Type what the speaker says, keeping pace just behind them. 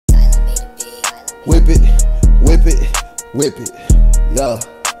whip it, whip it, whip it. Yo,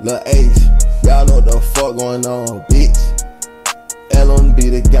 Lil Ace, y'all know what the fuck going on, bitch. LMB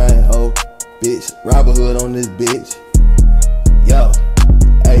the gang, ho, bitch. Robin Hood on this bitch. Yo,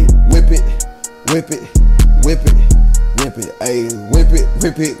 ayy, whip it, whip it, whip it, whip it, ayy, whip it,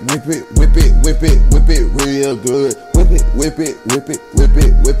 whip it, whip it, whip it, whip it, whip it real good. Whip it, whip it, whip it, whip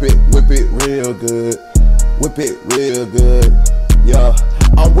it, whip it, whip it real good. Whip it real good. Yo,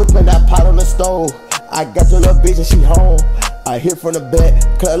 I'm whipping that pot on the stove. I got your little bitch and she home. I hit from the back,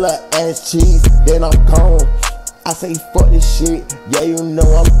 cut her ass cheese, then I'm gone. I say fuck this shit, yeah you know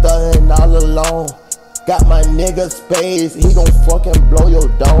I'm thuggin' all alone. Got my nigga Spades, he gon' fucking blow your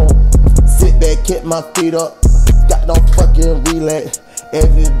dome. Sit back, kick my feet up, got no fucking relax.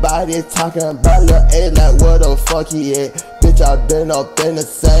 Everybody talking about Lil Ace like where the fuck he at. Bitch, I been up in the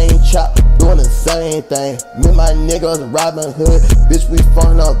same chop, doing the same thing. Me and my niggas Robin Hood, bitch we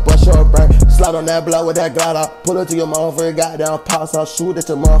fun up, bust your brain. Slide on that block with that glider, pull it to your motherfucker goddamn pops. I'll shoot at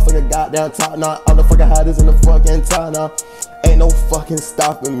your motherfucker goddamn top. Now I'm the fucking hottest in the fucking town now. Ain't no fucking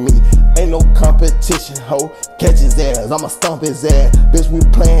stopping me, ain't no competition, ho. Catch his ass, I'ma stomp his ass. Bitch we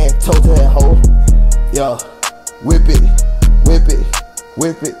playing toe to that hoe. Yo, whip it, whip it,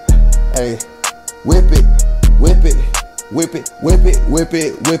 whip it, ayy, whip it, whip it, whip it, whip it, whip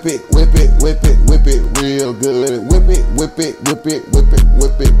it, whip it, whip it, whip it, whip it real good. Whip it, whip it, whip it, whip it,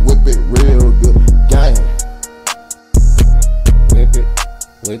 whip it, whip it real good. Gang. Whip it,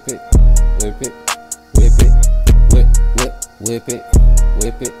 whip it, whip it, whip it, whip, whip, whip it,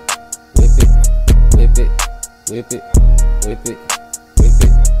 whip it, whip it, whip it, whip it, whip it, whip it,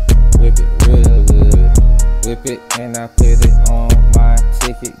 whip it real good. Whip it and I put it on my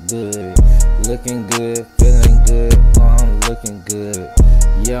ticket good. Looking good, feeling good, I'm looking good.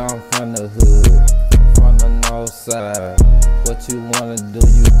 Yeah, I'm from the hood, from the north side. What you wanna do,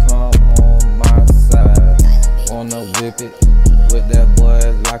 you come on my side. Wanna whip it with that boy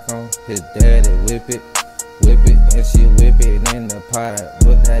like I'm his daddy. Whip it, and she whip it in the pot.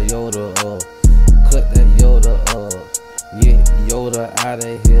 Put that Yoda up, cut that Yoda up. Get Yoda out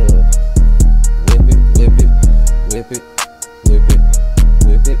of here. Whip it, whip it, whip it, whip it,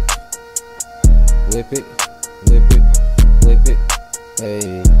 whip it, whip it, whip it, whip it,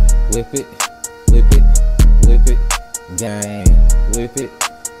 hey, whip it, whip it, whip it, gang, whip it,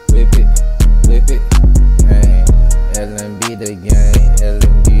 whip it, whip it, gang. LMB the gang,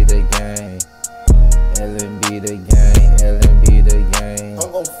 LMB the gang, LMB the gang, LMB the gang.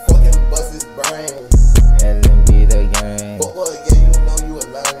 I'm gon' fucking bust his brain. LMB the gang. Fuck what, yeah you know you a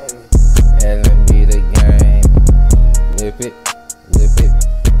lame. LMB the gang. Whip it, whip it,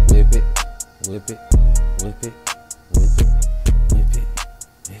 whip it, whip it.